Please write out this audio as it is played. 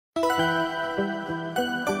Jag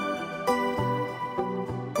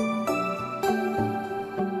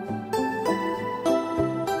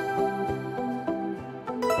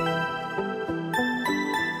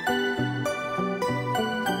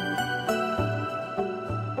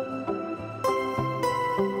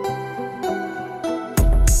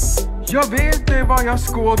vet det vad jag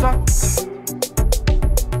skådat.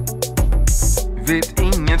 Vet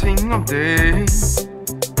ingenting om dig.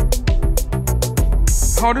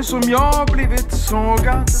 Har du som jag blivit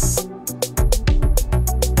sågad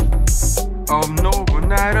av någon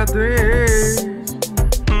nära dig?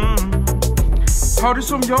 Har du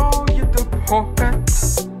som jag gett upp hoppet?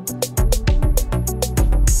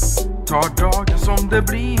 Tar dagen som det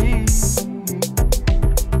blir.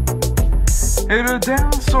 Är du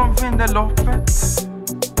den som vinner loppet?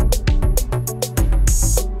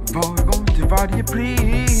 Var gång till varje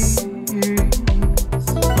pris.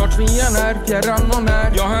 Vart vi än är, fjärran och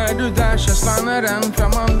när. Jag är du där, känslan är en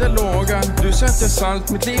främmande låga. Du sätter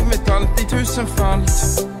salt, mitt liv mitt allt i tusenfalt.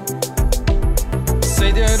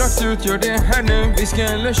 Säg det rakt ut, gör det här nu. Visk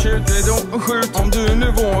eller tjut, redo och skjut om du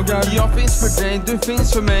nu vågar. Jag finns för dig, du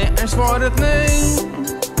finns för mig. Är svaret nej?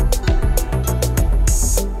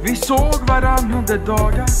 Vi såg varann under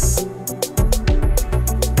dagar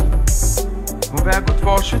och väg åt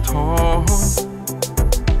varsitt håll.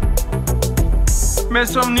 Men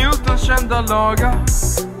som Newtons kända lagar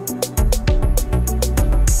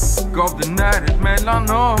gav det närhet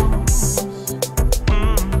mellan oss.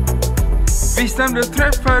 Vi stämde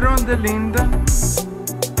träffar under linden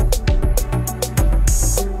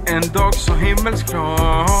en dag så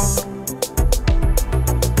himmelsklar.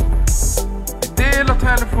 Dela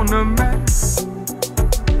telefonnummer.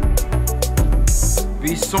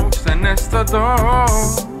 Vi såg sen nästa dag.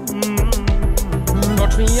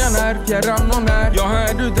 Vart vi än är, fjärran och när. Jag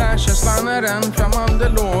är du där, känslan är en främmande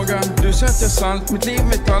låga. Du sätter salt, mitt liv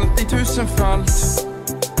mitt allt i tusenfalt.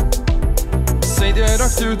 Säg det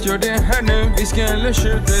rakt ut, gör det här nu. Visk eller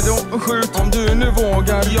tjut, redo och skjut om du nu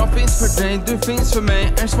vågar. Jag finns för dig, du finns för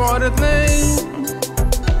mig. Är svaret nej?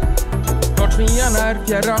 Vart vi än är,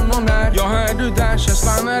 fjärran och när. Jag är du där,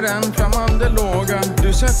 känslan är en främmande låga.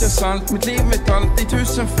 Du sätter salt, mitt liv mitt allt i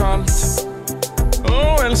tusenfalt.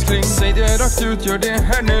 Åh älskling, säg det rakt ut, gör det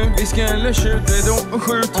här nu. Visk eller tjut, redo och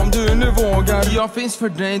skjut om du nu vågar. Jag finns för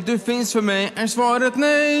dig, du finns för mig. Är svaret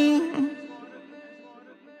nej?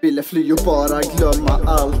 Ville fly och bara glömma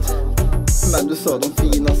allt. Men du sa de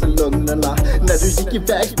finaste lögnerna. När du gick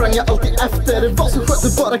iväg sprang jag alltid efter. Det var så skönt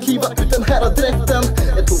att bara kliva ut den här dräkten.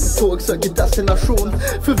 Ett tåg söker destination.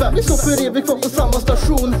 För vem vi så för evigt kvar på samma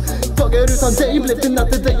station. Dagar utan dig blev till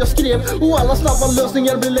natten där jag skrev. Och alla snabba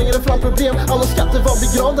lösningar blev längre fram problem. Alla skatter var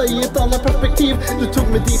begravda i ett annat perspektiv. Du tog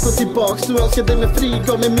mig dit och tillbaks. Du önskade mig fri.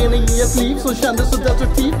 Gav mig mening i ett liv som kändes så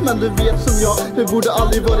destruktivt. Men du vet som jag, det borde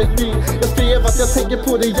aldrig varit vi. Jag skrev att jag tänker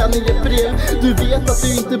på dig igen i ett brev. Du vet att du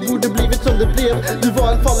inte borde blivit som det blev. Du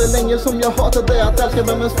var en fall länge som jag hatade att älska.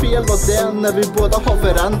 Men ens fel var den när vi båda har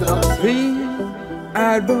förändrats. Vi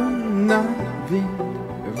är bundna vid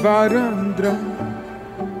varandra.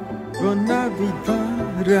 Bundna vid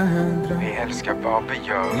varandra. Vi älskar vad vi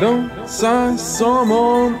gör. Låtsas som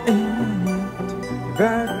om inget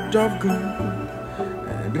värt av guld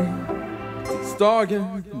är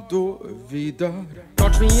riksdagen då vi dör.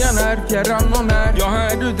 Vart vi än är, fjärran och när. Jag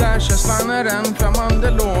är du där, känslan är en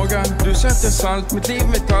främmande låga. Du sätter salt, mitt liv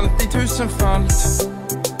mitt allt i tusenfalt.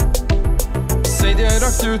 Säg det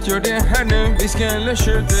rakt ut, gör det här nu. Visk eller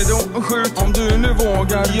tjut, redo och skjut om du nu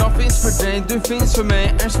vågar. Jag finns för dig, du finns för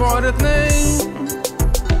mig. Är svaret nej?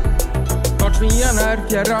 Vart vi än är,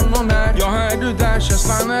 fjärran och när. Jag är du där,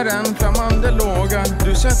 känslan är en främmande låga.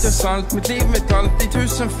 Du sätter salt, mitt liv mitt allt i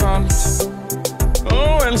tusenfalt.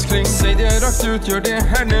 Åh älskling, säg det rakt ut, gör det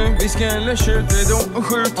här nu. Visk eller tjut, redo och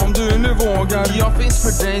skjut om du nu vågar. Jag finns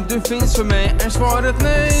för dig, du finns för mig. Är svaret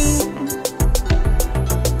nej?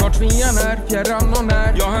 Vart vi än är, fjärran och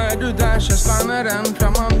när. Jag är du där, känslan är en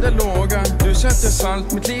främmande låga. Du sätter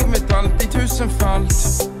salt, mitt liv mitt allt i tusenfalt.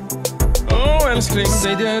 Åh älskling,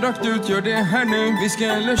 säg det rakt ut, gör det här nu. Visk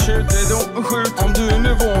eller tjut, redo och skjut om du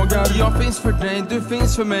nu vågar. Jag finns för dig, du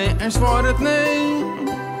finns för mig. Är svaret nej?